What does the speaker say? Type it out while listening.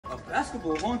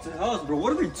Basketball haunted house, bro.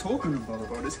 What are they talking about?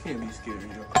 Bro, this can't be scary,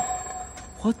 yo.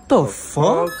 What the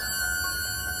fuck?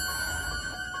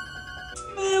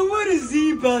 Man, what is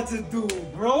he about to do,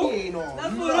 bro? He ain't on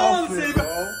That's what I'm nothing, saying,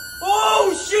 bro.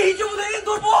 Oh shit, he over the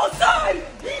indoor ball side!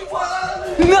 He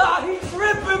was. Nah, he's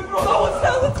tripping, bro. That was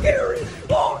hella scary.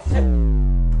 Oh shit.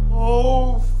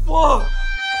 Oh fuck.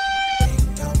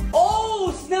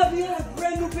 Oh snap, he had a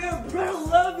brand new pair of Brett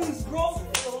 11s, bro.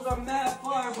 Those are mad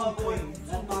fire, my boy.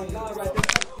 That's my guy right there.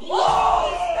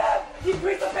 Oh snap! He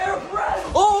brings a pair of Brett.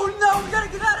 Oh no, we gotta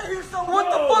get out of here somewhere. What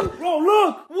the fuck? Bro,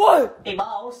 look! What? Hey,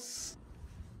 boss.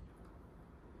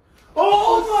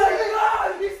 Oh my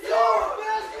god! He's still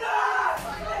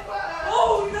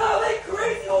Oh no, they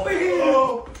crazy over here!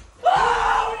 Oh, we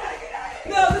gotta get out of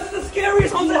here! No, this is the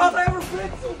scariest haunted house I ever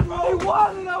been to, bro! They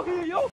wildin' out here, yo!